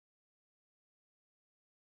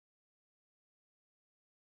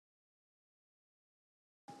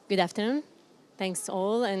Good afternoon. Thanks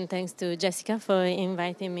all, and thanks to Jessica for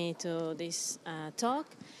inviting me to this talk.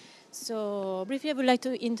 So briefly, I would like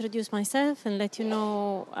to introduce myself and let you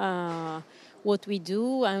know what we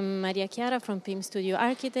do. I'm Maria-chiara from PiM.studio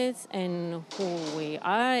Architects, and who we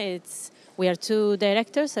are. We are two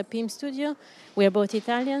directors at PiM.studio. We are both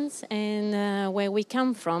Italians, and where we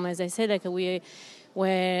come from, as I said, like we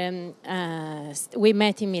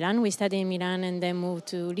met in Milan. We studied in Milan and then moved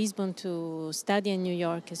to Lisbon to study in New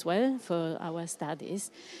York as well for our studies.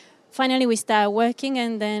 Finally, we start working,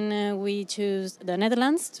 and then we choose the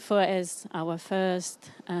Netherlands as our first,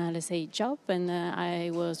 let's say, job. And I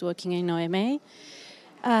was working in OMA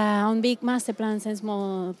on big master plans and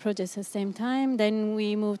small projects at the same time. Then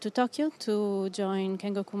we moved to Tokyo to join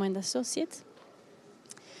Kengo Kuma and Associates.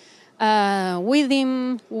 With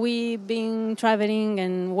him, we've been traveling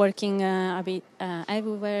and working a bit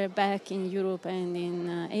everywhere back in Europe and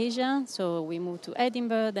in Asia. So we moved to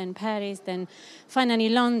Edinburgh, then Paris, then finally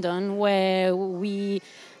London, where we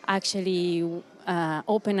actually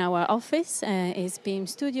opened our office. It's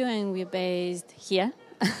PiM.studio, and we're based here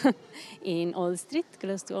in Old Street,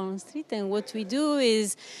 close to Old Street. And what we do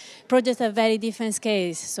is projects at very different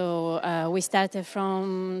scales. So we started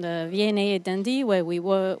from the V&A at Dundee, where we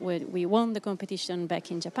won the competition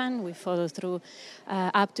back in Japan. We followed through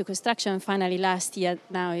up to construction. Finally, last year,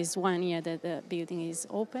 now is 1 year that the building is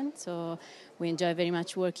open. So we enjoy very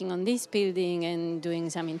much working on this building and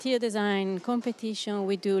doing some interior design competition.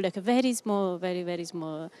 We do like a very small, very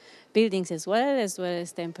small buildings as well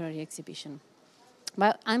as temporary exhibition.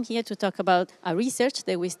 But I'm here to talk about a research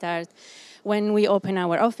that we start when we open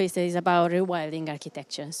our office. That is about rewilding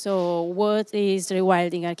architecture. So what is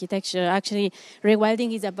rewilding architecture? Actually,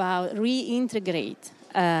 rewilding is about reintegrate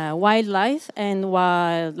wildlife and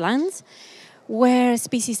wildlands where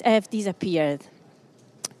species have disappeared,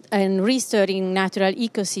 and restoring natural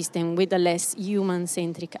ecosystem with a less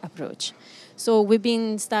human-centric approach. So we've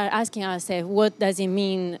been asking ourselves, what does it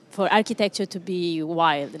mean for architecture to be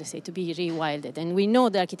wild, let's say, to be rewilded? And we know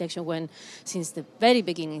the architecture, since the very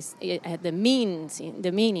beginning, the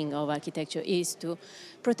meaning of architecture is to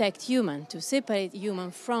protect human, to separate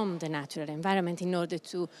human from the natural environment in order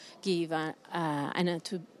to give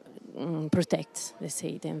to protect, let's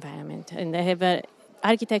say, the environment. And they have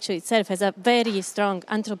architecture itself has a very strong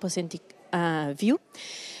anthropocentric view.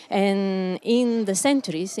 And in the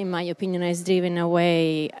centuries, in my opinion, has driven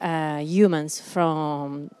away humans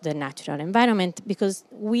from the natural environment, because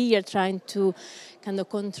we are trying to kind of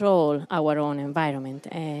control our own environment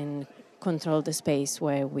and control the space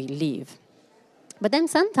where we live. But then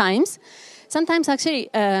sometimes actually,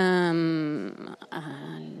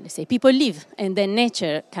 let's say, people leave, and then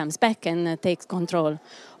nature comes back and takes control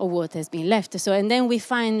of what has been left. So, and then we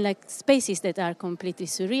find like spaces that are completely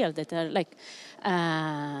surreal, that are like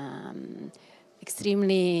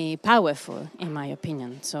extremely powerful, in my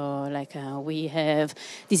opinion. So, like we have,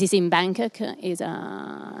 this is in Bangkok, is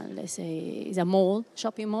a mall,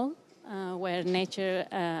 shopping mall, where nature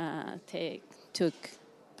took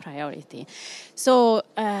priority. So,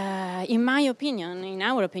 in my opinion, in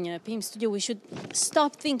our opinion at PiM.studio, we should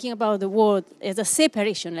stop thinking about the world as a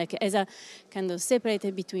separation, like as a kind of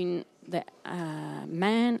separated between the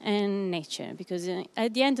man and nature. Because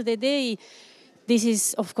at the end of the day, this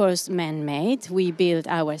is, of course, man-made. We build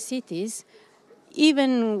our cities.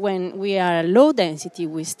 Even when we are low density,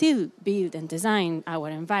 we still build and design our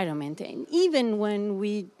environment. And even when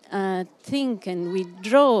we think and we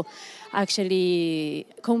draw actually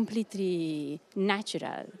completely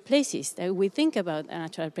natural places, that we think about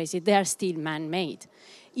natural places, they are still man-made.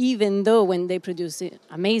 Even though when they produce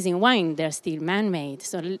amazing wine, they're still man-made.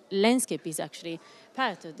 So landscape is actually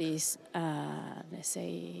part of this, let's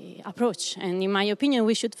say, approach. And in my opinion,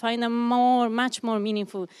 we should find a much more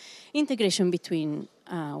meaningful integration between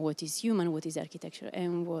what is human, what is architecture,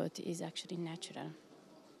 and what is actually natural.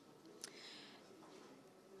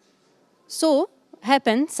 So,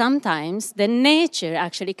 happens sometimes that nature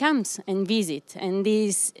actually comes and visits, and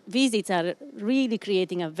these visits are really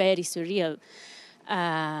creating a very surreal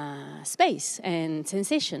space and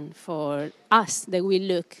sensation for us that we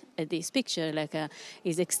look at this picture. Like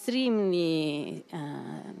is extremely,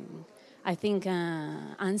 I think,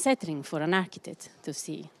 unsettling for an architect to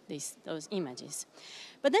see those images.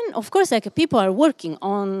 But then, of course, like people are working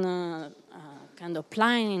on kind of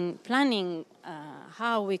planning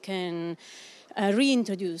how we can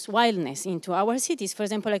reintroduce wildness into our cities. For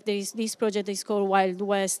example, like there is this project is called Wild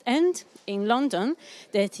West End in London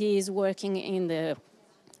that is working in the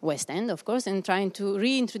West End, of course, and trying to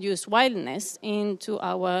reintroduce wildness into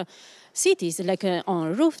our cities, like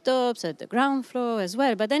on rooftops, at the ground floor as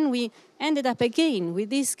well. But then we ended up again with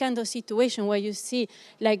this kind of situation where you see,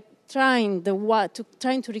 like, trying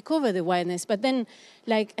to recover the wildness, but then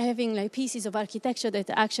like having like pieces of architecture that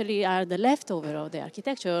actually are the leftover of the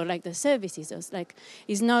architecture, or like the services.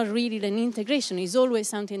 It's not really an integration. It's always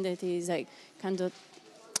something that is like kind of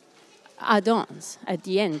add-ons at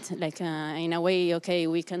the end, like in a way, okay,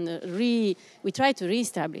 we try to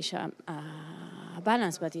reestablish a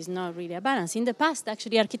balance, but it's not really a balance. In the past,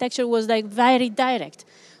 actually, architecture was like very direct,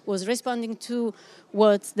 was responding to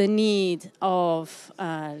what's the need of,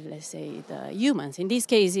 let's say, the humans. In this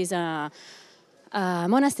case, is a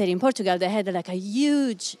monastery in Portugal that had like a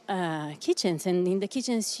huge kitchens, and in the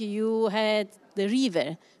kitchens you had the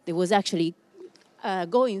river that was actually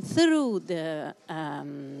going through the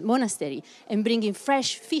monastery and bringing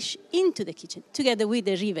fresh fish into the kitchen together with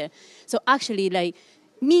the river. So actually, like,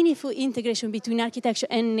 meaningful integration between architecture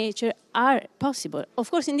and nature are possible.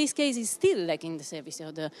 Of course, in this case, it's still like in the service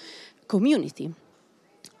of the community,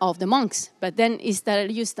 of the monks. But then you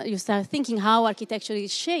start thinking how architecture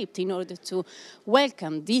is shaped in order to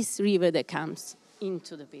welcome this river that comes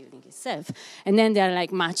into the building itself. And then there are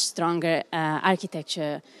like much stronger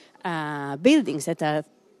architecture buildings that are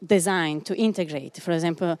designed to integrate. For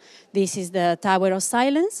example, this is the Tower of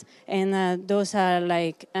Silence, and those are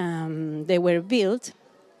like, they were built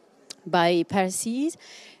by Perseus.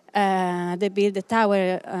 They built the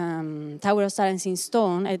Tower of Silence in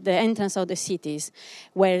stone at the entrance of the cities,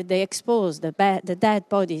 where they exposed the dead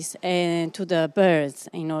bodies to the birds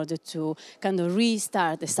in order to kind of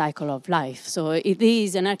restart the cycle of life. So it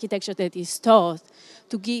is an architecture that is thought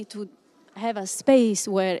to have a space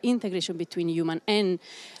where integration between human and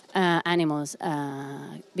animals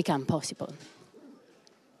become possible.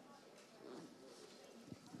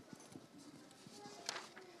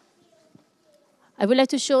 I would like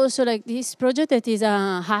to show also like this project that is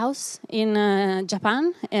a house in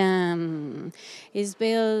Japan. It's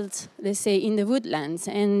built, let's say, in the woodlands.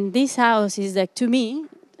 And this house is like, to me,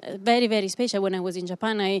 very, very special. When I was in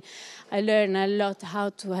Japan, I learned a lot how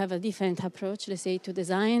to have a different approach, let's say, to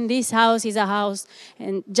design. This house is a house,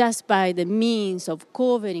 and just by the means of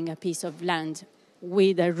covering a piece of land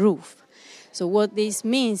with a roof. So what this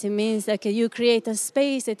means, it means that you create a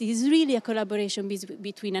space that is really a collaboration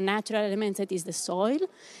between a natural element that is the soil.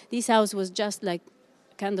 This house was just like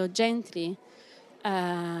kind of gently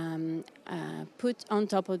put on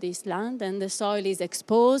top of this land, and the soil is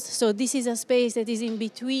exposed. So this is a space that is in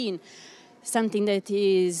between something that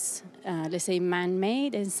is, let's say,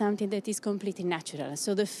 man-made and something that is completely natural.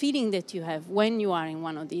 So the feeling that you have when you are in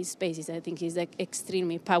one of these spaces, I think, is like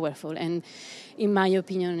extremely powerful, and in my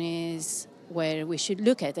opinion is where we should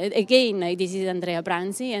look at it. Again, like, this is Andrea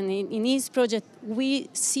Branzi, and in his project we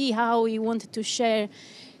see how he wanted to share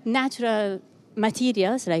natural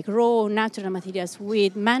materials, like raw natural materials,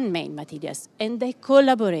 with man-made materials, and they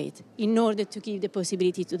collaborate in order to give the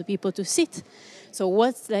possibility to the people to sit. So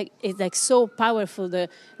what's like is like so powerful,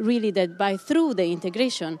 really that through the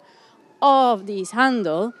integration of this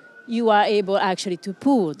handle, you are able actually to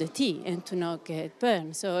pour the tea and to not get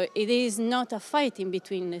burned. So it is not a fight in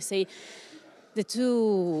between, let's say, the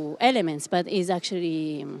two elements, but is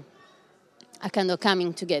actually a kind of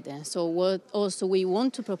coming together. So what also we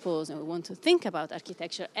want to propose, and we want to think about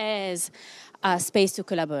architecture as a space to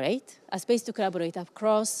collaborate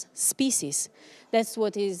across species. That's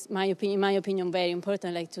what is, in my opinion, very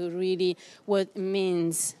important, like to really what it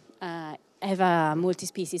means have a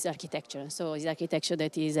multi-species architecture. So it's architecture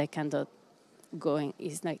that is a kind of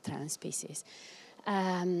is like trans-species.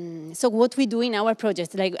 So what we do in our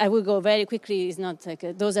project, like I will go very quickly, is not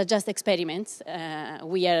like, those are just experiments.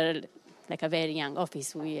 We are like a very young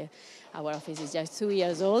office. Our office is just 2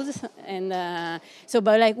 years old. And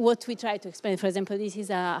but like what we try to explain, for example, this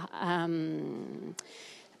is a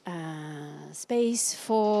space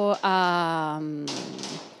for,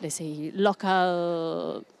 let's say,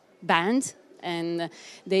 local band, and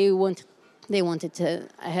they wanted to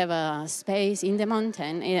have a space in the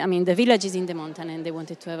mountain. I mean, the village is in the mountain, and they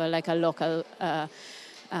wanted to have a local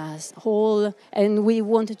hall. And we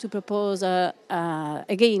wanted to propose,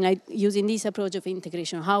 again, like using this approach of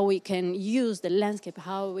integration, how we can use the landscape,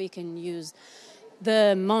 how we can use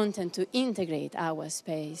the mountain to integrate our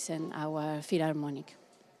space and our philharmonic.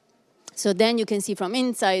 So then you can see from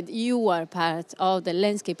inside, you are part of the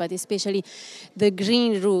landscape, but especially the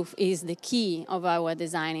green roof is the key of our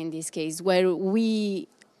design in this case, where we,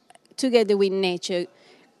 together with nature,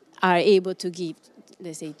 are able to give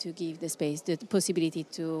let's say, to give the space the possibility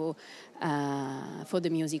to for the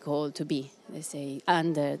music hall to be, let's say,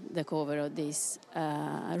 under the cover of this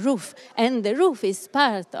roof. And the roof is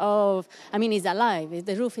part of, I mean, it's alive.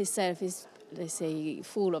 The roof itself is, let's say,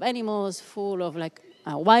 full of animals, full of like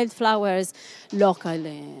wildflowers, local,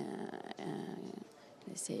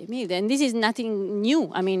 let's say, meal. And this is nothing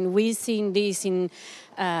new. I mean, we've seen this in,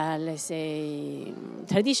 let's say,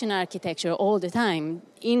 traditional architecture all the time.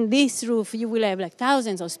 In this roof, you will have like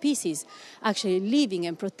thousands of species actually living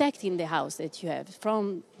and protecting the house that you have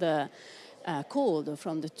from the cold or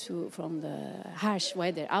from the harsh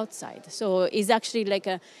weather outside. So it's actually like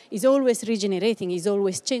it's always regenerating, it's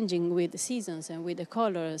always changing with the seasons and with the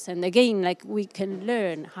colors. And again, like we can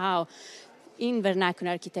learn how in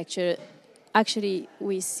vernacular architecture, actually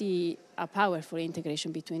we see a powerful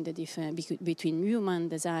integration between the between human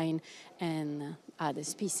design and other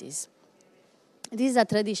species. This is a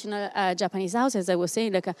traditional Japanese house, as I was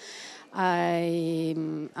saying. Like I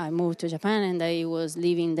moved to Japan and I was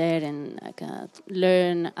living there and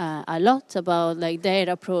learn a lot about like their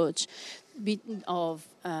approach of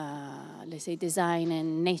let's say design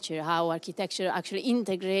and nature, how architecture actually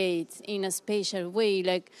integrates in a spatial way.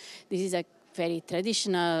 Like this is a very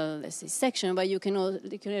traditional, let's say, section, but you can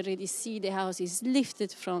already see the house is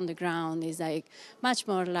lifted from the ground, is like much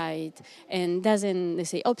more light and doesn't, let's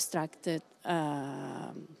say, obstruct the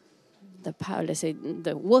power, let's say,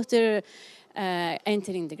 the water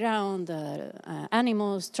entering the ground, the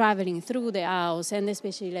animals traveling through the house, and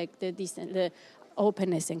especially like the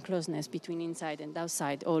openness and closeness between inside and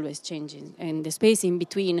outside always changing, and the space in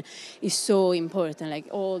between is so important. Like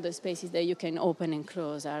all the spaces that you can open and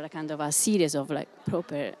close are kind of a series of like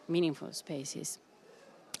proper meaningful spaces.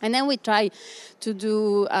 And then we try to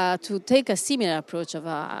do to take a similar approach of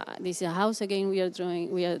this is a house again we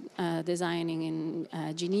are designing in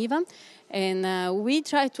Geneva, and we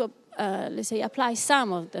try to let's say apply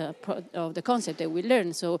some of the concept that we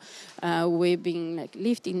learned. So we've been like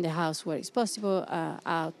lifting the house where it's possible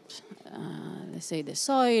out, let's say, the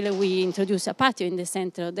soil. We introduce a patio in the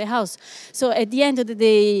center of the house. So at the end of the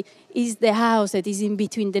day, is the house that is in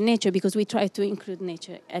between the nature, because we try to include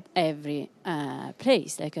nature at every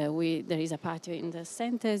place. Like there is a patio in the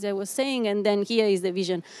center, as I was saying, and then here is the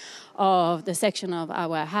vision of the section of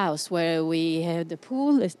our house where we have the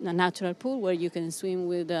pool, a natural pool where you can swim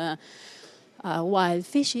with wild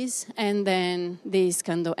fishes, and then this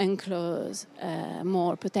kind of enclosed,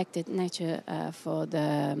 more protected nature for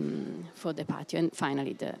the patio, and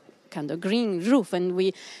finally the kind of green roof. And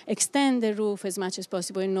we extend the roof as much as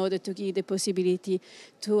possible in order to give the possibility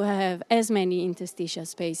to have as many interstitial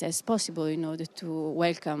space as possible in order to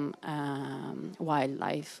welcome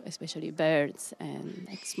wildlife, especially birds and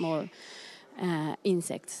like small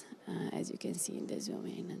insects, as you can see in the zoom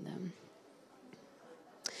in. And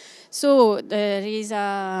so there is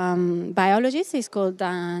a biologist, he's called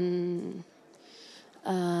Dan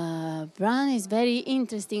Brown. Is very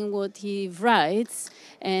interesting what he writes,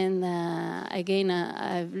 and again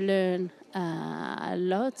I've learned a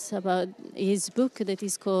lot about his book that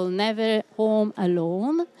is called Never Home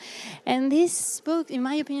Alone. And this book, in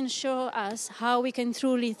my opinion, shows us how we can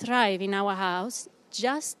truly thrive in our house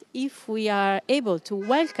just if we are able to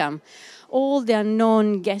welcome all the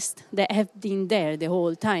unknown guests that have been there the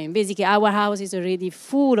whole time. Basically, our house is already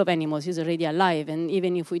full of animals, it's already alive, and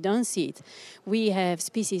even if we don't see it, we have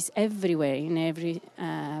species everywhere in every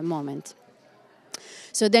moment.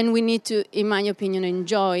 So then we need to, in my opinion,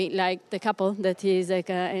 enjoy, like the couple that is like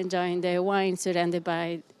enjoying their wine surrounded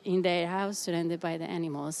by, in their house, surrounded by the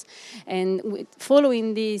animals. And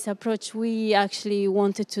following this approach, we actually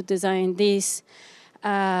wanted to design this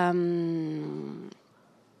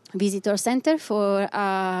visitor center for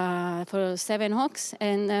 7 hawks,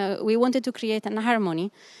 and we wanted to create an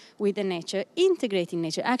harmony with the nature, integrating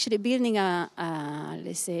nature, actually building a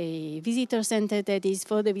let's say, visitor center that is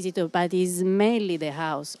for the visitor, but is mainly the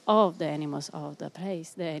house of the animals of the place,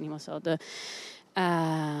 the animals of the,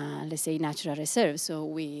 let's say, natural reserve. So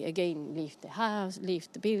we, again, lift the house,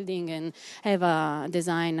 lift the building, and have a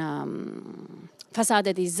design facade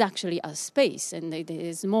that is actually a space, and it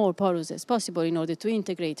is more porous as possible in order to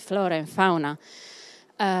integrate flora and fauna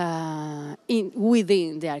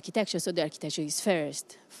within the architecture. So the architecture is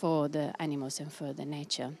first for the animals and for the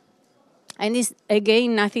nature. And it's,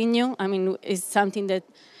 again, nothing new. I mean, it's something that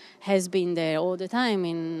has been there all the time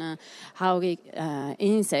in how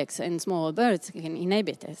insects and small birds can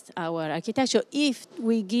inhabit our architecture if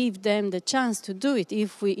we give them the chance to do it,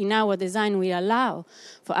 if we, in our design, we allow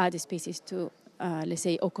for other species to, let's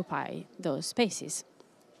say, occupy those spaces.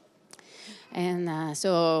 And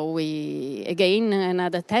so we, again,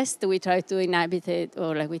 another test, we try to inhabit it,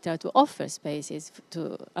 or like we try to offer spaces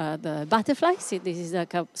to the butterflies. This is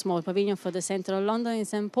like a small pavilion for the center of London in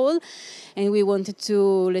St. Paul. And we wanted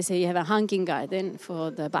to, let's say, have a hanging garden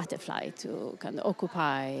for the butterfly to kind of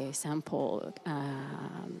occupy St. Paul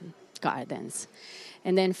gardens.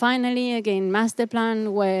 And then finally, again, master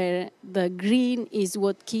plan, where the green is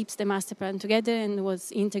what keeps the master plan together and what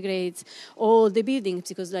integrates all the buildings,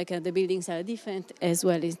 because like the buildings are different as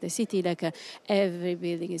well as the city. Like every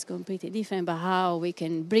building is completely different, but how we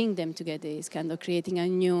can bring them together is kind of creating a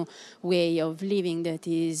new way of living that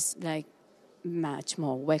is like much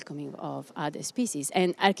more welcoming of other species.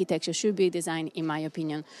 And architecture should be designed, in my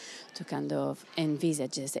opinion, to kind of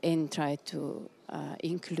envisage this and try to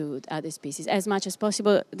include other species as much as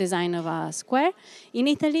possible. Design of a square in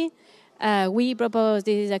Italy, we propose,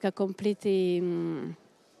 this is like a completely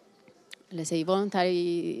let's say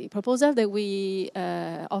voluntary proposal that we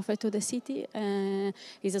offer to the city.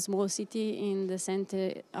 It's a small city in the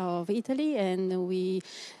center of Italy, and we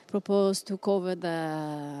propose to cover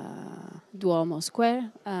the Duomo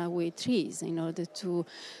Square with trees in order to,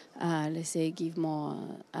 let's say, give more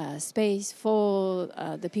space for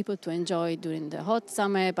the people to enjoy during the hot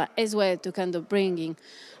summer, but as well to kind of bringing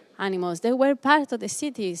animals that were part of the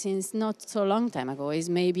city since not so long time ago. Is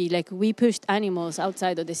maybe like we pushed animals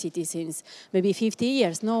outside of the city since maybe 50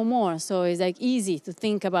 years, no more. So it's like easy to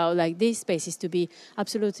think about like these spaces to be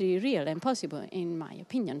absolutely real and possible, in my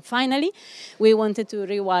opinion. Finally, we wanted to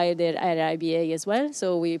rewire the RIBA as well.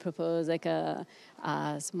 So we proposed like a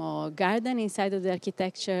small garden inside of the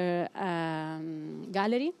architecture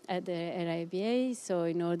gallery at the RIBA. So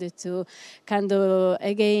in order to kind of,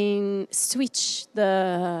 again, switch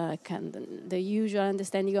the usual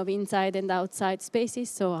understanding of inside and outside spaces,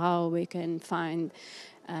 so how we can find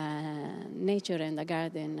nature and a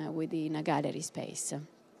garden within a gallery space.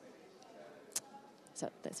 So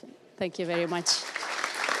that's it. Thank you very much.